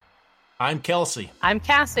I'm Kelsey. I'm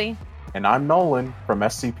Cassie. And I'm Nolan from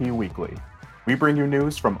SCP Weekly. We bring you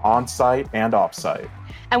news from on-site and off-site.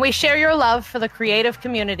 And we share your love for the creative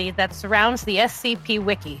community that surrounds the SCP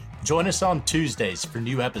Wiki. Join us on Tuesdays for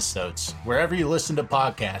new episodes, wherever you listen to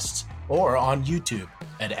podcasts, or on YouTube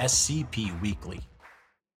at SCP Weekly.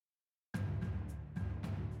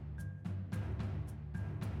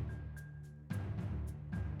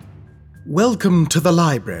 Welcome to the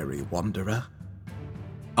library, Wanderer.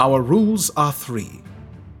 Our rules are 3.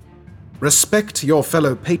 Respect your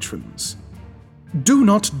fellow patrons. Do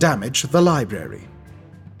not damage the library.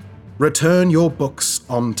 Return your books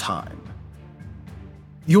on time.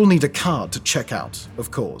 You'll need a card to check out, of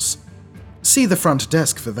course. See the front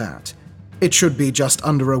desk for that. It should be just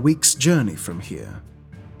under a week's journey from here.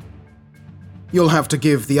 You'll have to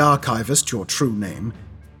give the archivist your true name,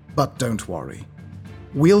 but don't worry.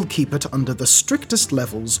 We'll keep it under the strictest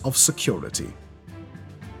levels of security.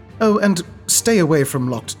 Oh, and stay away from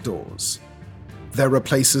locked doors. There are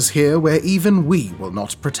places here where even we will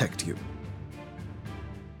not protect you.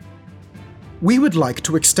 We would like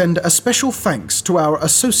to extend a special thanks to our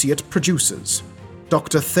associate producers,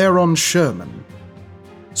 Dr. Theron Sherman,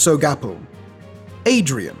 Sogapul,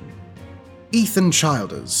 Adrian, Ethan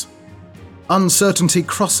Childers, Uncertainty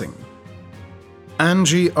Crossing,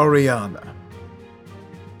 Angie Oriana,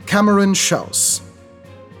 Cameron Schaus,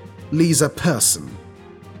 Lisa Persson,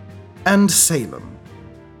 and Salem.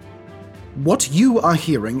 What you are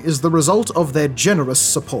hearing is the result of their generous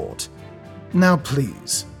support. Now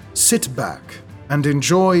please, sit back and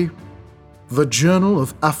enjoy the Journal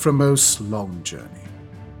of Aphromo's Long Journey.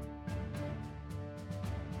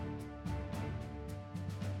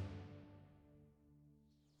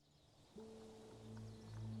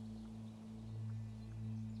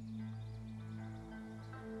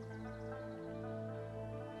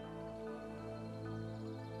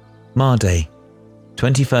 Marday,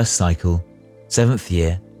 21st cycle, 7th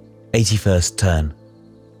year, 81st turn.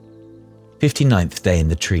 59th day in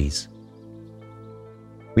the trees.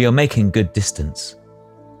 We are making good distance.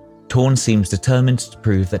 Torn seems determined to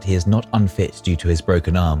prove that he is not unfit due to his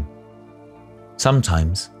broken arm.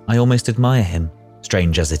 Sometimes I almost admire him,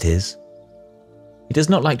 strange as it is. He does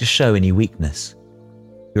not like to show any weakness.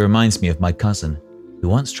 He reminds me of my cousin, who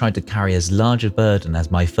once tried to carry as large a burden as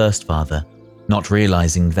my first father, not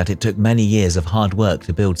realizing that it took many years of hard work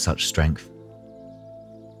to build such strength.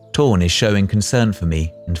 Torn is showing concern for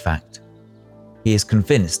me, in fact. He is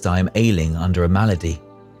convinced I am ailing under a malady.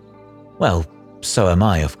 Well, so am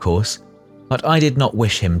I, of course, but I did not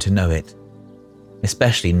wish him to know it,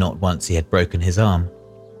 especially not once he had broken his arm.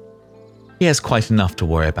 He has quite enough to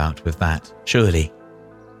worry about with that, surely.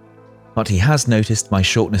 But he has noticed my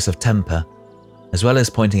shortness of temper, as well as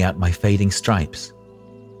pointing out my fading stripes.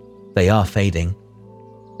 They are fading.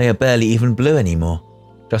 They are barely even blue anymore,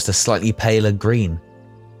 just a slightly paler green.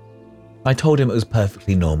 I told him it was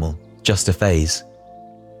perfectly normal, just a phase.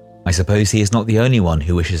 I suppose he is not the only one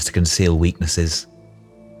who wishes to conceal weaknesses.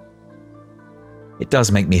 It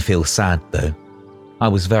does make me feel sad, though. I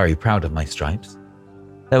was very proud of my stripes.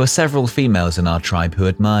 There were several females in our tribe who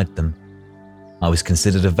admired them. I was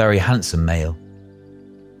considered a very handsome male.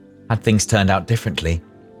 Had things turned out differently,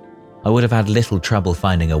 I would have had little trouble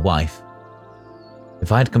finding a wife.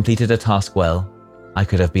 If I had completed a task well, I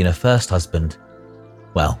could have been a first husband.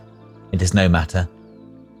 Well, it is no matter.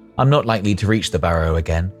 I'm not likely to reach the barrow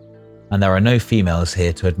again, and there are no females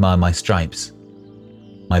here to admire my stripes.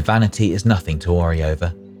 My vanity is nothing to worry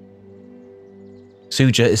over.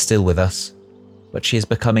 Suja is still with us, but she is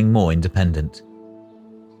becoming more independent.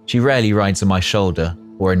 She rarely rides on my shoulder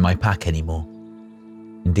or in my pack anymore.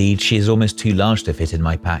 Indeed, she is almost too large to fit in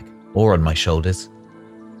my pack or on my shoulders.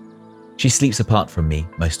 She sleeps apart from me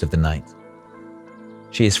most of the night.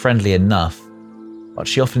 She is friendly enough, but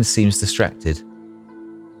she often seems distracted.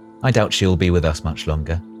 I doubt she will be with us much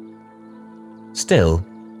longer. Still,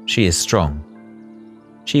 she is strong.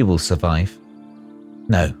 She will survive.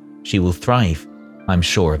 No, she will thrive. I'm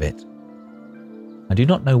sure of it. I do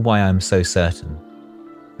not know why I am so certain,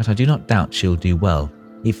 but I do not doubt she will do well,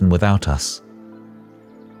 even without us.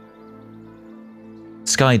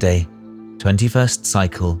 Sky Day, 21st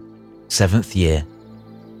cycle, 7th year,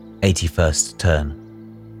 81st turn.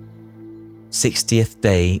 60th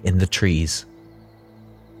day in the trees.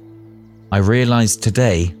 I realized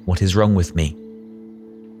today what is wrong with me.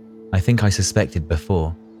 I think I suspected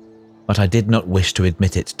before, but I did not wish to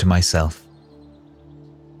admit it to myself.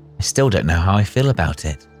 I still don't know how I feel about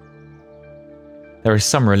it. There is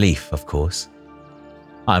some relief, of course.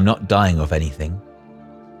 I am not dying of anything.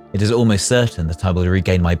 It is almost certain that I will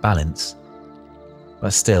regain my balance.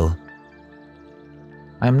 But still,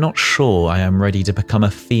 I am not sure I am ready to become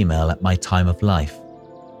a female at my time of life.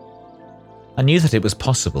 I knew that it was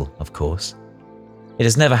possible, of course. It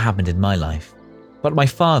has never happened in my life, but my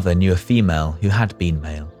father knew a female who had been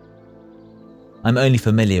male. I'm only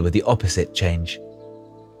familiar with the opposite change.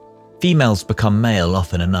 Females become male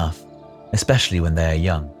often enough, especially when they are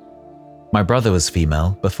young. My brother was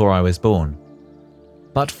female before I was born,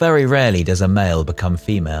 but very rarely does a male become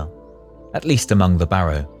female, at least among the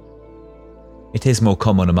Barrow. It is more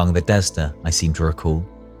common among the Desda, I seem to recall.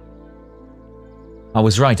 I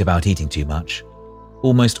was right about eating too much.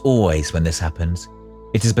 Almost always when this happens,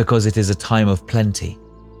 it is because it is a time of plenty.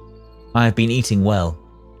 I have been eating well.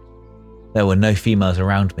 There were no females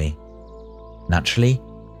around me. Naturally,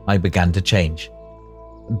 I began to change.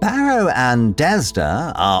 Barrow and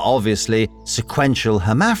Desda are obviously sequential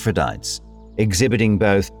hermaphrodites, exhibiting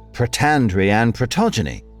both protandry and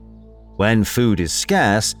protogeny. When food is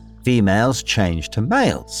scarce, females change to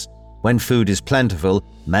males. When food is plentiful,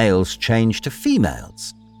 males change to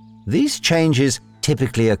females. These changes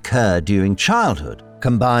typically occur during childhood,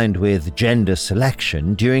 combined with gender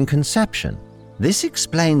selection during conception. This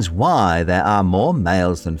explains why there are more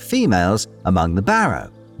males than females among the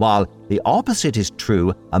Barrow, while the opposite is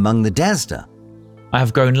true among the Desda. I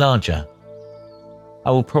have grown larger.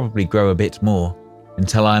 I will probably grow a bit more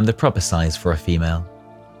until I am the proper size for a female.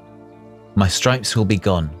 My stripes will be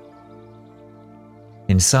gone.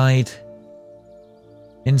 Inside,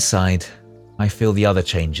 I feel the other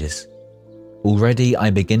changes. Already I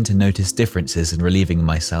begin to notice differences in relieving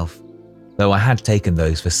myself, though I had taken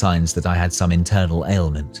those for signs that I had some internal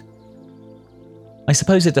ailment. I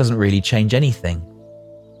suppose it doesn't really change anything.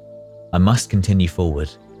 I must continue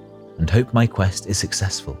forward and hope my quest is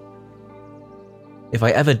successful. If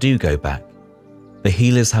I ever do go back, the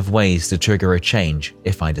healers have ways to trigger a change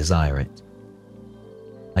if I desire it.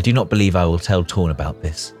 I do not believe I will tell Torn about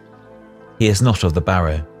this. He is not of the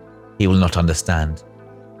Barrow. He will not understand.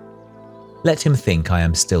 Let him think I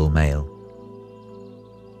am still male.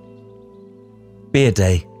 Beer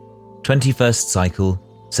Day, 21st cycle,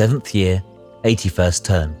 7th year, 81st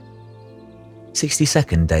turn.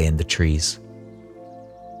 62nd day in the trees.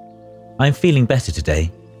 I am feeling better today.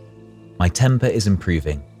 My temper is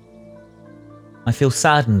improving. I feel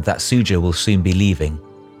saddened that Suja will soon be leaving,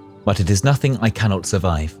 but it is nothing I cannot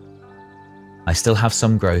survive. I still have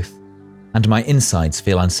some growth, and my insides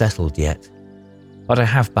feel unsettled yet, but I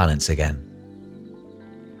have balance again.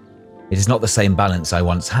 It is not the same balance I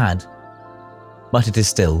once had, but it is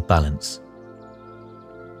still balance.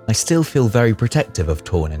 I still feel very protective of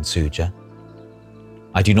Torn and Suja.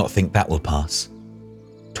 I do not think that will pass.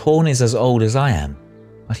 Torn is as old as I am,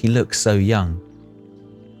 but he looks so young.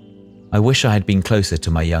 I wish I had been closer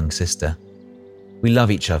to my young sister. We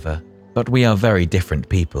love each other, but we are very different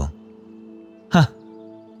people.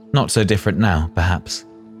 Not so different now, perhaps.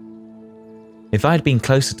 If I had been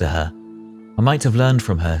closer to her, I might have learned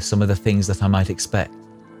from her some of the things that I might expect.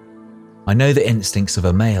 I know the instincts of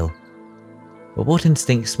a male, but what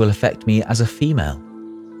instincts will affect me as a female?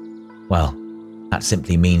 Well, that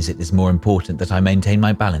simply means it is more important that I maintain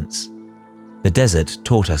my balance. The desert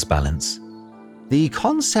taught us balance. The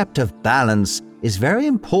concept of balance is very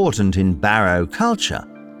important in Barrow culture.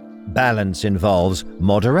 Balance involves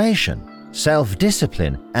moderation,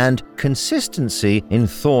 self-discipline, and consistency in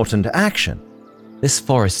thought and action. This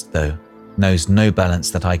forest, though, knows no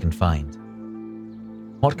balance that I can find.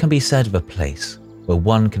 What can be said of a place where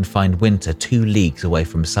one can find winter 2 leagues away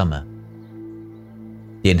from summer?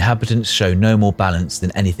 The inhabitants show no more balance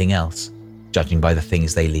than anything else, judging by the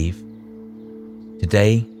things they leave.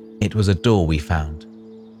 Today, it was a door we found.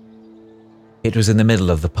 It was in the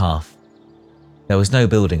middle of the path. There was no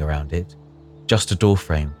building around it, just a door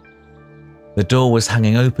frame. The door was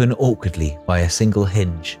hanging open awkwardly by a single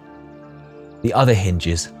hinge. The other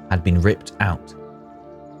hinges had been ripped out.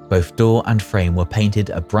 Both door and frame were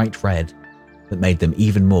painted a bright red that made them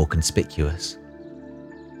even more conspicuous.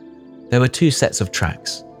 There were 2 sets of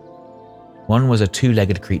tracks. One was a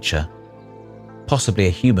 2-legged creature, possibly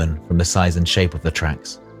a human from the size and shape of the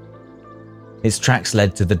tracks. Its tracks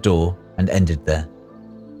led to the door and ended there.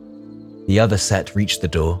 The other set reached the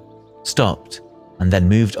door, stopped, and then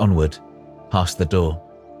moved onward, past the door.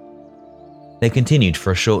 They continued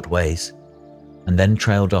for a short ways, and then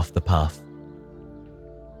trailed off the path.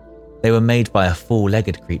 They were made by a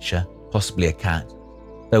 4-legged creature, possibly a cat,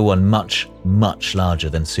 though one much, much larger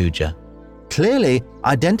than Suja. Clearly,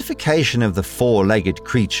 identification of the 4-legged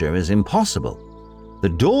creature is impossible. The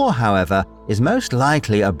door, however, is most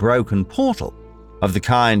likely a broken portal, of the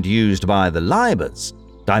kind used by the Libers,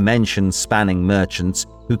 dimension-spanning merchants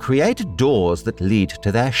who created doors that lead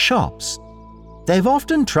to their shops. They've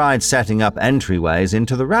often tried setting up entryways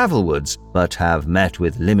into the Ravelwoods, but have met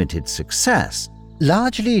with limited success,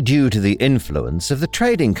 largely due to the influence of the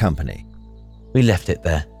trading company. We left it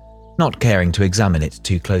there, not caring to examine it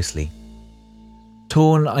too closely.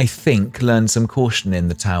 Torn, I think, learned some caution in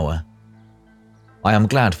the tower. I am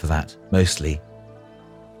glad for that, mostly.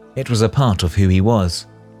 It was a part of who he was,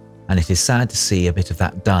 and it is sad to see a bit of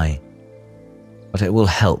that die, but it will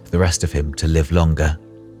help the rest of him to live longer.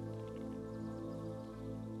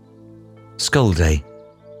 Skull Day,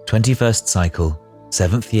 21st cycle,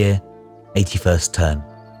 7th year, 81st turn.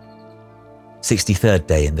 63rd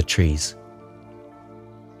day in the trees.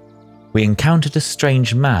 We encountered a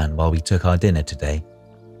strange man while we took our dinner today.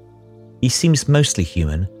 He seems mostly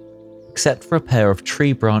human, except for a pair of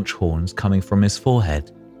tree branch horns coming from his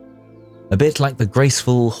forehead, a bit like the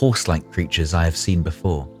graceful horse-like creatures I have seen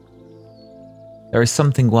before. There is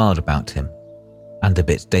something wild about him, and a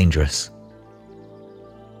bit dangerous.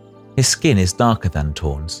 His skin is darker than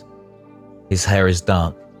Torn's. His hair is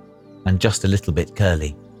dark, and just a little bit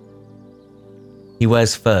curly. He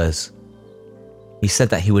wears furs. He said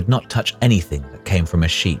that he would not touch anything that came from a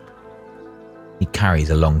sheep. He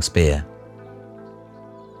carries a long spear.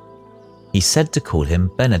 He said to call him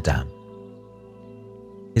Benadam.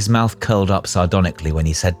 His mouth curled up sardonically when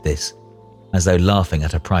he said this, as though laughing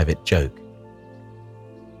at a private joke.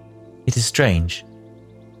 It is strange.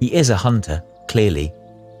 He is a hunter, clearly,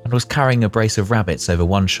 and was carrying a brace of rabbits over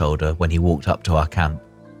one shoulder when he walked up to our camp.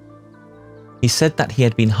 He said that he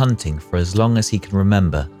had been hunting for as long as he can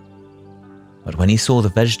remember, but when he saw the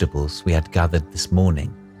vegetables we had gathered this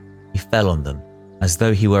morning, he fell on them as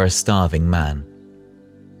though he were a starving man.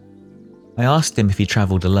 I asked him if he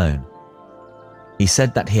travelled alone. He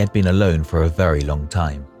said that he had been alone for a very long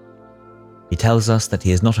time. He tells us that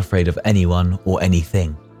he is not afraid of anyone or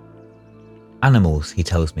anything. Animals, he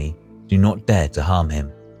tells me, do not dare to harm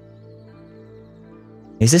him.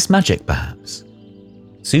 Is this magic, perhaps?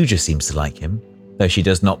 Suja seems to like him, though she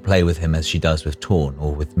does not play with him as she does with Torn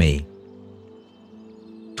or with me.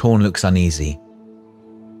 Torn looks uneasy.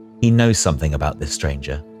 He knows something about this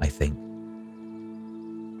stranger, I think.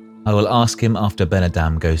 I will ask him after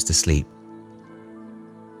Benadam goes to sleep.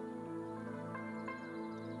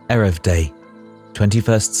 Erev Day,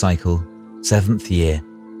 21st cycle, 7th year,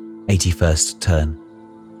 81st turn.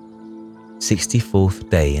 64th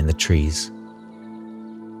day in the trees.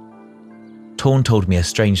 Torn told me a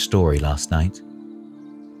strange story last night.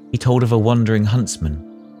 He told of a wandering huntsman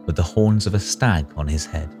with the horns of a stag on his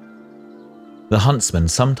head. The huntsman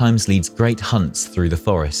sometimes leads great hunts through the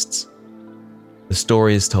forests. The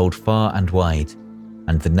story is told far and wide,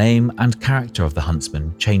 and the name and character of the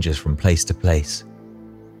huntsman changes from place to place.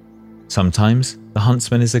 Sometimes the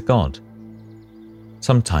huntsman is a god.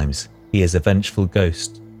 Sometimes he is a vengeful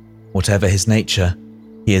ghost. Whatever his nature,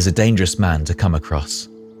 he is a dangerous man to come across.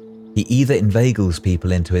 He either inveigles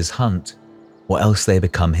people into his hunt, or else they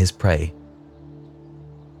become his prey.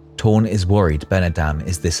 Torn is worried Benadam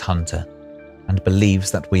is this hunter, and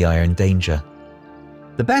believes that we are in danger.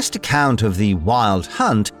 The best account of the wild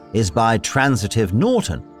hunt is by Transitive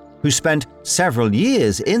Norton, who spent several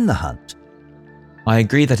years in the hunt. I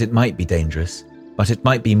agree that it might be dangerous, but it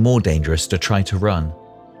might be more dangerous to try to run.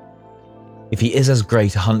 If he is as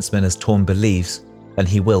great a huntsman as Torn believes, then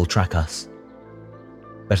he will track us.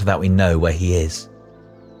 Better that we know where he is.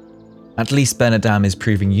 At least Benadam is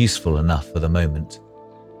proving useful enough for the moment.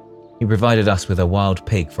 He provided us with a wild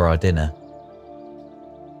pig for our dinner.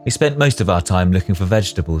 We spent most of our time looking for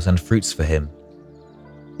vegetables and fruits for him.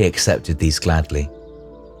 He accepted these gladly.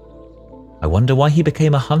 I wonder why he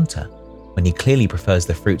became a hunter, when he clearly prefers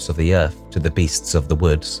the fruits of the earth to the beasts of the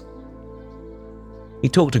woods. He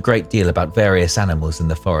talked a great deal about various animals in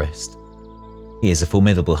the forest. He is a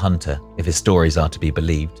formidable hunter, if his stories are to be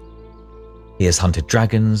believed. He has hunted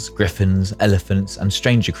dragons, griffins, elephants, and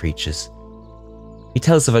stranger creatures. He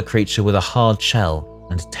tells of a creature with a hard shell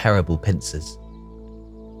and terrible pincers.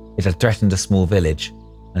 It had threatened a small village,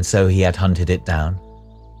 and so he had hunted it down.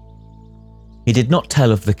 He did not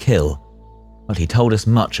tell of the kill, but he told us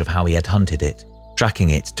much of how he had hunted it,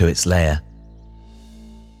 tracking it to its lair.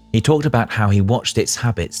 He talked about how he watched its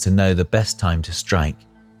habits to know the best time to strike.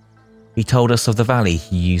 He told us of the valley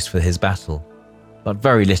he used for his battle, but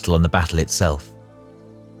very little on the battle itself.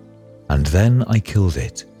 And then I killed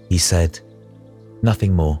it, he said.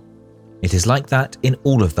 Nothing more. It is like that in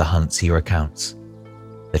all of the hunts he recounts.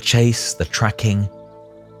 The chase, the tracking,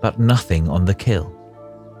 but nothing on the kill.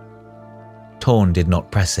 Torn did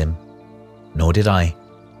not press him, nor did I.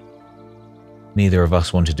 Neither of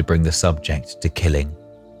us wanted to bring the subject to killing.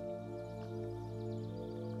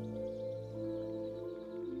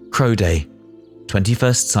 Crow Day,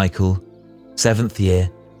 21st cycle, 7th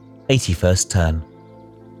year, 81st turn.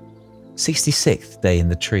 66th day in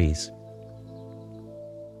the trees.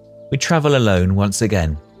 We travel alone once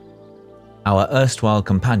again. Our erstwhile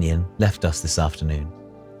companion left us this afternoon.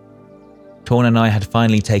 Torn and I had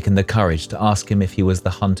finally taken the courage to ask him if he was the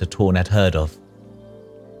hunter Torn had heard of.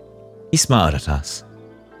 He smiled at us.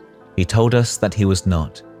 He told us that he was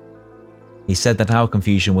not. He said that our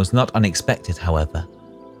confusion was not unexpected, however.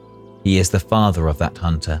 He is the father of that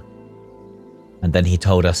hunter. And then he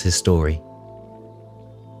told us his story.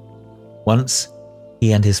 Once,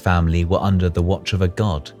 he and his family were under the watch of a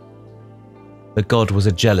god. The god was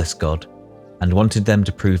a jealous god and wanted them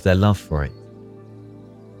to prove their love for it.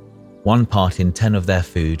 1 part in 10 of their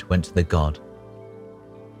food went to the god.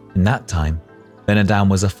 In that time, Ben-Adam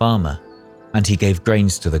was a farmer, and he gave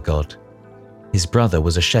grains to the god. His brother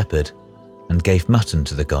was a shepherd, and gave mutton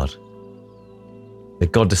to the god. The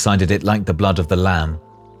god decided it liked the blood of the lamb,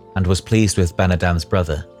 and was pleased with Ben-Adam's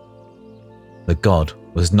brother. The god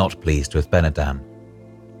was not pleased with Ben-Adam.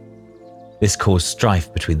 This caused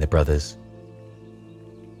strife between the brothers.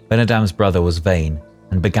 Ben-Adam's brother was vain,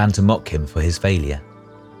 and began to mock him for his failure.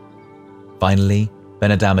 Finally,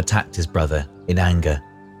 Ben-Adam attacked his brother in anger.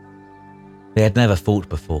 They had never fought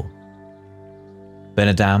before.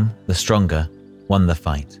 Ben-Adam, the stronger, won the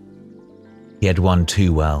fight. He had won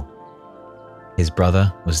too well. His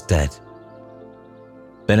brother was dead.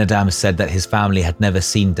 Ben-Adam said that his family had never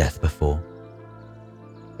seen death before.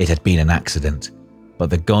 It had been an accident, but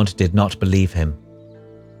the god did not believe him.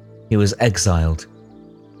 He was exiled.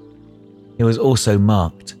 He was also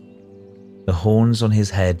marked. The horns on his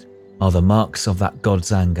head are the marks of that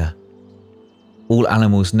god's anger. All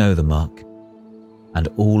animals know the mark, and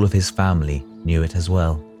all of his family knew it as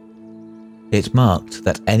well. It marked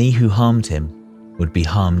that any who harmed him would be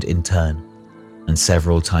harmed in turn, and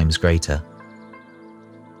several times greater.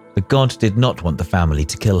 The god did not want the family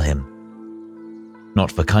to kill him.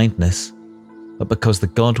 Not for kindness, but because the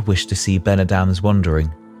god wished to see Ben-Adam's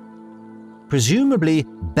wandering. Presumably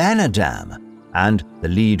Ben-Adam and the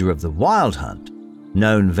leader of the Wild Hunt,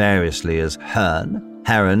 known variously as Hern,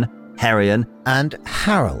 Heron, Herion, and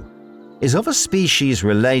Harrel, is of a species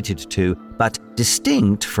related to but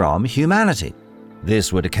distinct from humanity.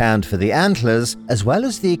 This would account for the antlers as well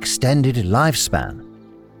as the extended lifespan.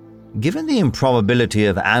 Given the improbability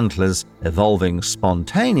of antlers evolving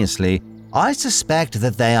spontaneously, I suspect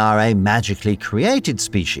that they are a magically created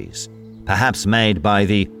species, perhaps made by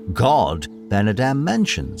the god Ben-Adam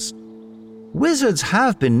mentions. Wizards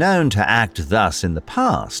have been known to act thus in the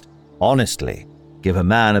past. Honestly, give a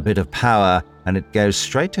man a bit of power and it goes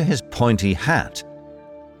straight to his pointy hat.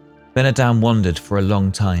 Ben-Adam wandered for a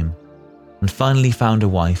long time, and finally found a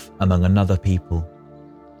wife among another people.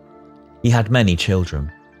 He had many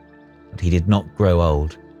children, but he did not grow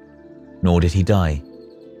old, nor did he die.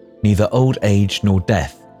 Neither old age nor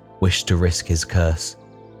death wished to risk his curse.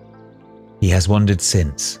 He has wandered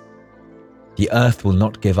since. The earth will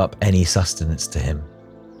not give up any sustenance to him,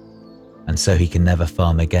 and so he can never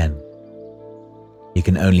farm again. He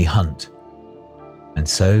can only hunt, and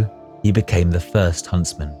so he became the first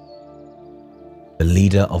huntsman. The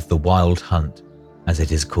leader of the Wild Hunt, as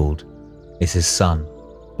it is called, is his son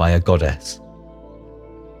by a goddess.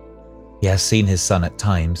 He has seen his son at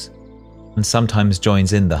times, and sometimes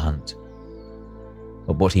joins in the hunt.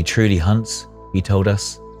 But what he truly hunts, he told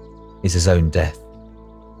us, is his own death.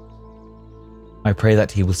 I pray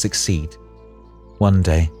that he will succeed one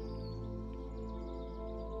day.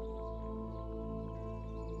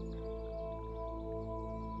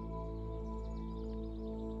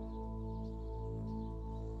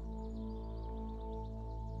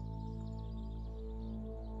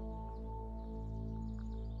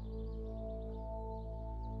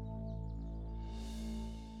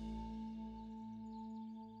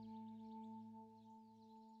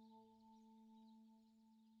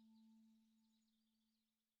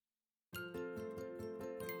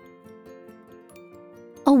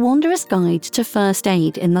 A Wanderer's Guide to First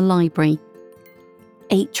Aid in the Library.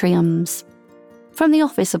 Atriums. From the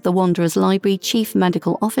Office of the Wanderer's Library Chief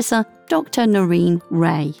Medical Officer, Dr. Noreen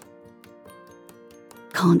Ray.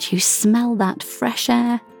 Can't you smell that fresh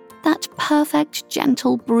air? That perfect,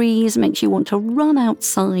 gentle breeze makes you want to run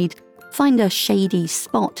outside, find a shady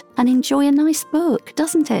spot, and enjoy a nice book,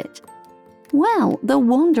 doesn't it? Well, the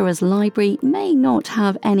Wanderer's Library may not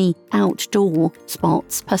have any outdoor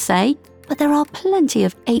spots per se, but there are plenty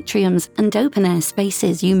of atriums and open-air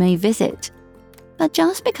spaces you may visit. But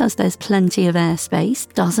just because there's plenty of airspace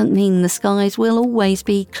doesn't mean the skies will always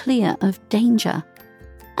be clear of danger.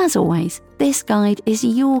 As always, this guide is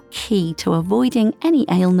your key to avoiding any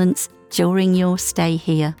ailments during your stay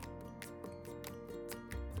here.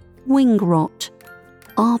 Wing rot.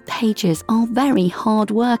 Our pages are very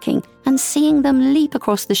hard-working, and seeing them leap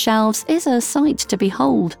across the shelves is a sight to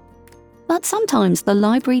behold. But sometimes the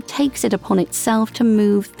library takes it upon itself to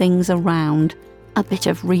move things around. A bit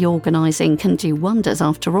of reorganising can do wonders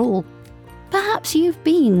after all. Perhaps you've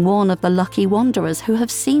been one of the lucky wanderers who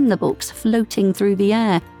have seen the books floating through the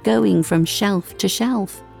air, going from shelf to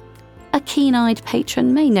shelf. A keen-eyed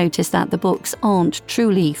patron may notice that the books aren't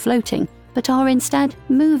truly floating, but are instead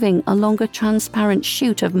moving along a transparent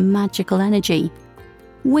chute of magical energy.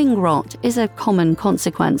 Wing rot is a common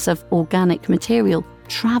consequence of organic material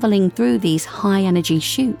travelling through these high-energy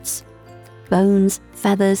chutes. Bones,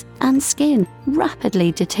 feathers, and skin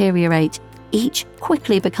rapidly deteriorate, each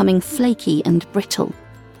quickly becoming flaky and brittle.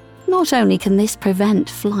 Not only can this prevent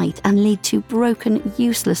flight and lead to broken,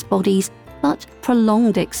 useless bodies, but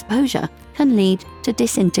prolonged exposure can lead to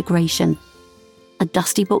disintegration. A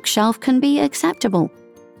dusty bookshelf can be acceptable,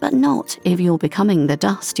 but not if you're becoming the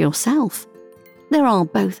dust yourself. There are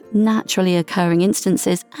both naturally occurring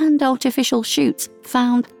instances and artificial chutes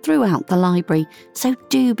found throughout the library, so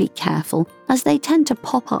do be careful, as they tend to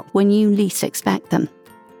pop up when you least expect them.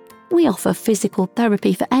 We offer physical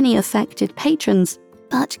therapy for any affected patrons,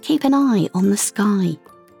 but keep an eye on the sky.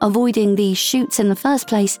 Avoiding these chutes in the first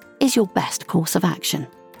place is your best course of action.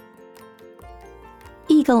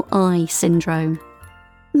 Eagle eye syndrome.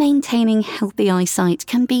 Maintaining healthy eyesight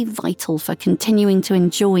can be vital for continuing to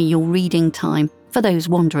enjoy your reading time for those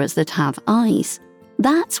wanderers that have eyes.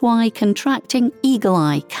 That's why contracting eagle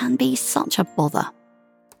eye can be such a bother.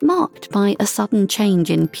 Marked by a sudden change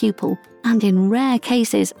in pupil and, in rare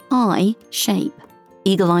cases, eye shape.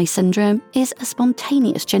 Eagle eye syndrome is a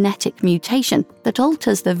spontaneous genetic mutation that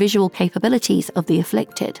alters the visual capabilities of the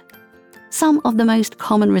afflicted. Some of the most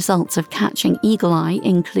common results of catching eagle eye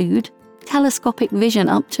include telescopic vision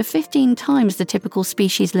up to 15 times the typical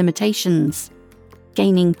species limitations,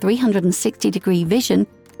 gaining 360-degree vision,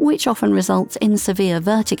 which often results in severe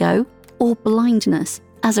vertigo, or blindness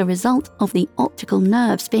as a result of the optical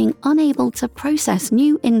nerves being unable to process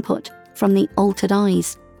new input from the altered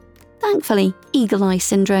eyes. Thankfully, eagle eye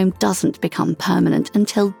syndrome doesn't become permanent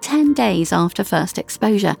until 10 days after first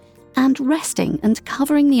exposure, and resting and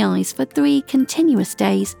covering the eyes for 3 continuous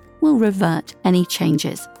days will revert any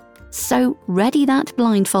changes. So ready that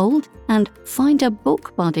blindfold and find a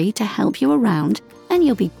book buddy to help you around, and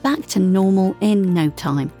you'll be back to normal in no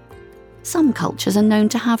time. Some cultures are known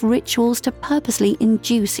to have rituals to purposely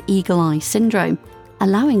induce eagle eye syndrome,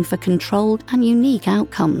 allowing for controlled and unique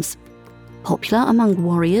outcomes. Popular among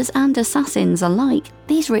warriors and assassins alike,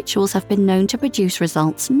 these rituals have been known to produce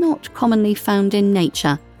results not commonly found in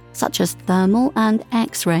nature, such as thermal and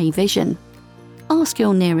X-ray vision. Ask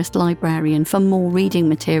your nearest librarian for more reading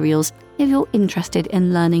materials if you're interested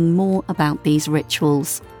in learning more about these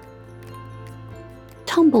rituals.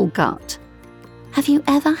 Tumble gut. Have you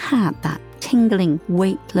ever had that tingling,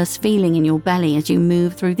 weightless feeling in your belly as you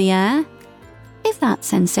move through the air? If that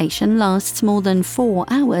sensation lasts more than 4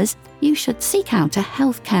 hours, you should seek out a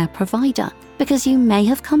healthcare provider, because you may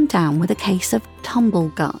have come down with a case of tumble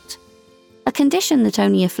gut. A condition that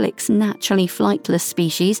only afflicts naturally flightless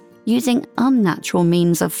species using unnatural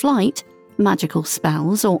means of flight, magical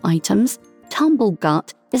spells or items. Tumble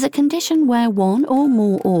gut is a condition where one or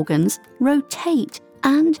more organs rotate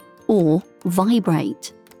and/or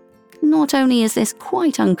vibrate. Not only is this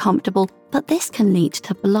quite uncomfortable, but this can lead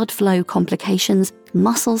to blood flow complications,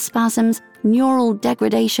 muscle spasms, neural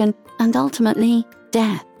degradation, and ultimately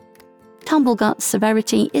death. Tumble gut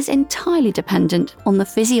severity is entirely dependent on the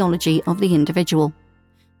physiology of the individual.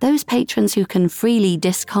 Those patrons who can freely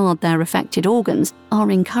discard their affected organs are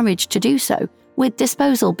encouraged to do so, with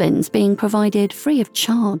disposal bins being provided free of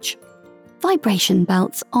charge. Vibration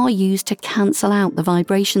belts are used to cancel out the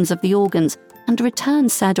vibrations of the organs and return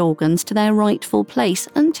said organs to their rightful place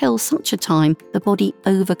until such a time the body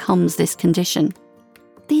overcomes this condition.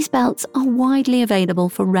 These belts are widely available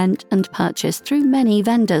for rent and purchase through many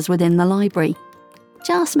vendors within the library.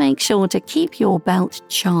 Just make sure to keep your belt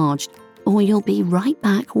charged, or you'll be right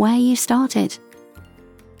back where you started.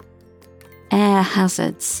 Air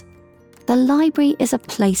hazards. The library is a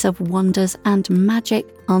place of wonders and magic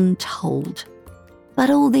untold. But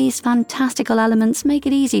all these fantastical elements make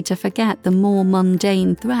it easy to forget the more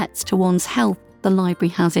mundane threats to one's health the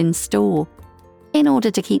library has in store. In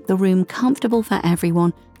order to keep the room comfortable for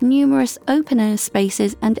everyone, numerous open-air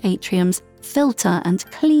spaces and atriums filter and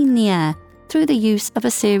clean the air through the use of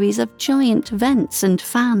a series of giant vents and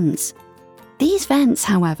fans. These vents,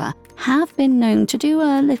 however, have been known to do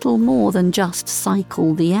a little more than just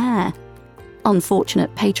cycle the air.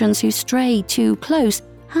 Unfortunate patrons who stray too close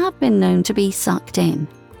have been known to be sucked in.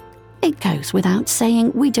 It goes without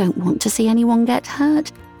saying we don't want to see anyone get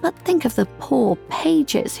hurt, but think of the poor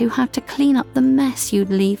pages who have to clean up the mess you'd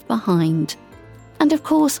leave behind. And of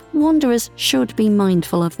course, wanderers should be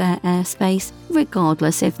mindful of their airspace,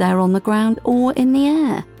 regardless if they're on the ground or in the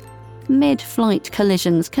air. Mid-flight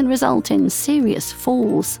collisions can result in serious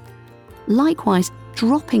falls. Likewise,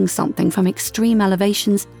 dropping something from extreme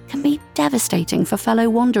elevations can be devastating for fellow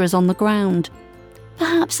wanderers on the ground.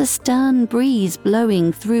 Perhaps a stern breeze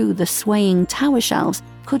blowing through the swaying tower shelves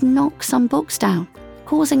could knock some books down,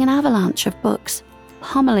 causing an avalanche of books,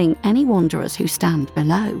 pummeling any wanderers who stand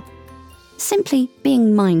below. Simply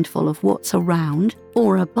being mindful of what's around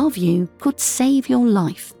or above you could save your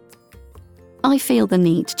life. I feel the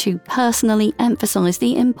need to personally emphasise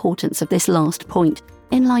the importance of this last point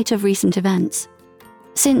in light of recent events.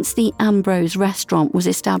 Since the Ambrose restaurant was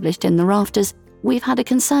established in the rafters, we've had a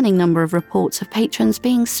concerning number of reports of patrons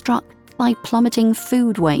being struck by plummeting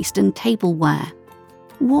food waste and tableware.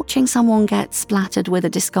 Watching someone get splattered with a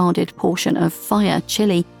discarded portion of fire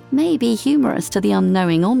chili may be humorous to the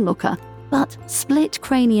unknowing onlooker, but split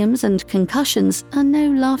craniums and concussions are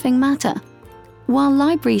no laughing matter. While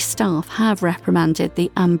library staff have reprimanded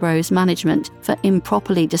the Ambrose management for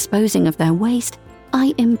improperly disposing of their waste,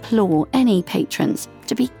 I implore any patrons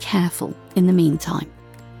to be careful in the meantime.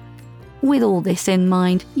 With all this in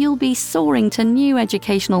mind, you'll be soaring to new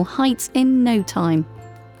educational heights in no time.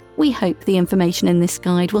 We hope the information in this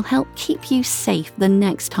guide will help keep you safe the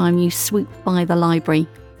next time you swoop by the library.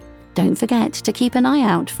 Don't forget to keep an eye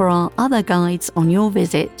out for our other guides on your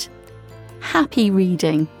visit. Happy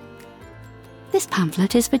reading! This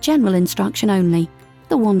pamphlet is for general instruction only.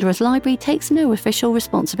 The Wanderers Library takes no official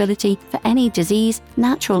responsibility for any disease,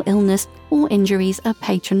 natural illness, or injuries a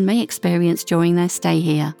patron may experience during their stay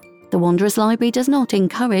here. The Wanderers Library does not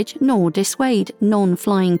encourage nor dissuade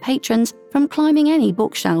non-flying patrons from climbing any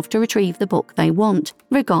bookshelf to retrieve the book they want,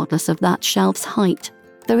 regardless of that shelf's height.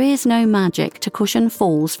 There is no magic to cushion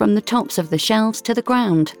falls from the tops of the shelves to the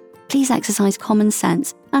ground. Please exercise common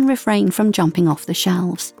sense and refrain from jumping off the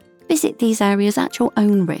shelves. Visit these areas at your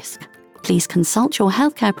own risk. Please consult your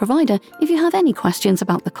healthcare provider if you have any questions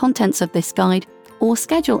about the contents of this guide, or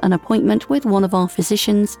schedule an appointment with one of our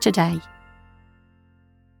physicians today.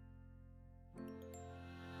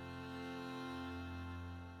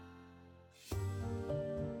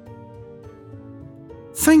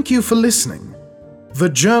 Thank you for listening. The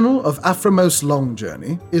Journal of Aphromo's Long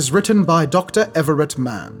Journey is written by Dr. Everett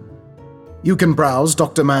Mann. You can browse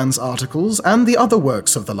Dr. Mann's articles and the other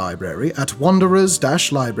works of the library at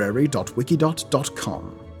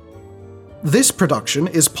wanderers-library.wikidot.com. This production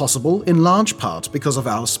is possible in large part because of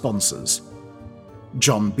our sponsors: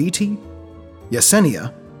 John Beatty,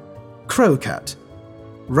 Yesenia, Crowcat,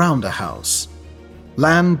 Rounder House,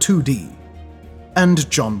 Lan 2D, and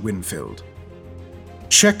John Winfield.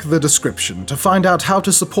 Check the description to find out how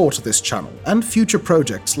to support this channel and future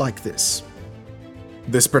projects like this.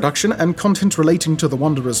 This production and content relating to the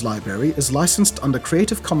Wanderers Library is licensed under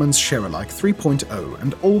Creative Commons Sharealike 3.0,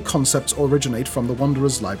 and all concepts originate from the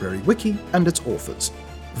Wanderers Library Wiki and its authors.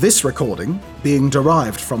 This recording, being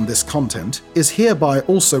derived from this content, is hereby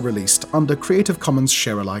also released under Creative Commons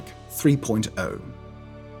Sharealike 3.0.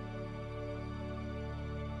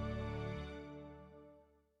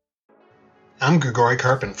 I'm Grigori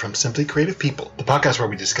Karpin from Simply Creative People, the podcast where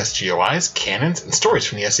we discuss GOIs, canons, and stories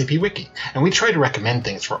from the SCP Wiki, and we try to recommend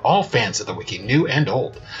things for all fans of the Wiki, new and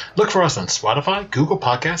old. Look for us on Spotify, Google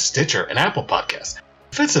Podcasts, Stitcher, and Apple Podcasts.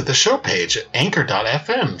 Visit the show page at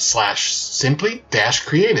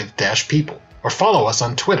anchor.fm/simply-creative-people, or follow us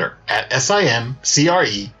on Twitter at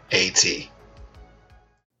SIMCREAT.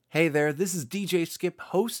 Hey there, this is DJ Skip,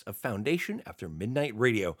 host of Foundation After Midnight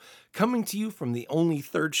Radio, coming to you from the only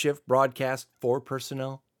third shift broadcast for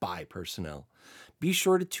personnel, by personnel. Be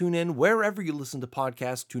sure to tune in wherever you listen to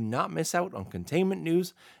podcasts to not miss out on containment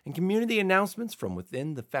news and community announcements from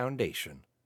within the Foundation.